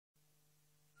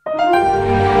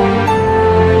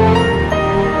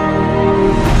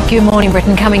Good morning,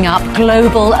 Britain. Coming up,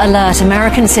 global alert.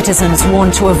 American citizens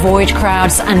warned to avoid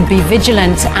crowds and be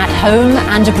vigilant at home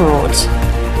and abroad.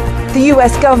 The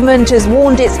US government has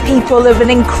warned its people of an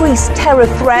increased terror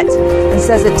threat and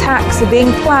says attacks are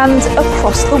being planned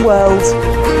across the world.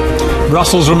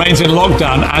 Brussels remains in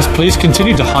lockdown as police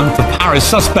continue to hunt the Paris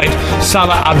suspect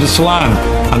Salah Abdeslam,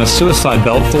 and a suicide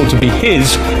belt thought to be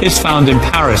his is found in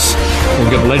Paris.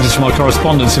 We'll get the latest from our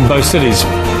correspondents in both cities.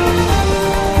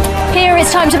 Here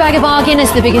it's time to bag a bargain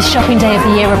as the biggest shopping day of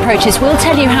the year approaches. We'll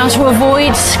tell you how to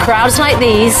avoid crowds like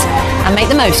these and make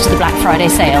the most of the Black Friday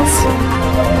sales.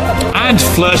 And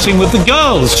flirting with the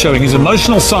girls, showing his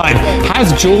emotional side.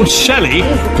 Has George Shelley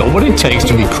got what it takes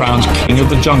to be crowned King of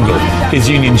the Jungle? His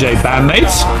Union J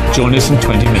bandmates join us in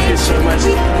 20 minutes.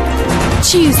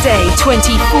 Tuesday,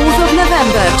 24th of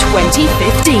November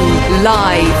 2015,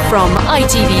 live from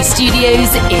ITV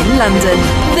Studios in London.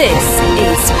 This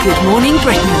is Good Morning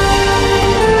Britain.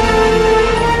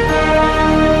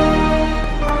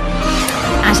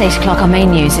 At 8 o'clock, our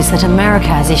main news is that America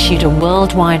has issued a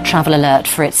worldwide travel alert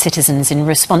for its citizens in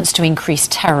response to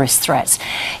increased terrorist threats.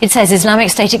 It says Islamic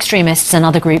State extremists and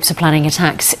other groups are planning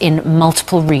attacks in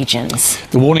multiple regions.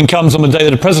 The warning comes on the day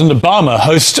that President Obama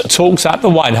hosts talks at the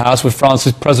White House with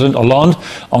France's President Hollande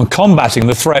on combating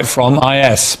the threat from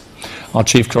IS. Our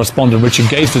chief correspondent Richard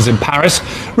Gates is in Paris.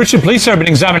 Richard, police have been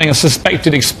examining a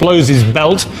suspected explosives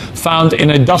belt found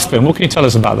in a dustbin. What can you tell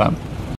us about that?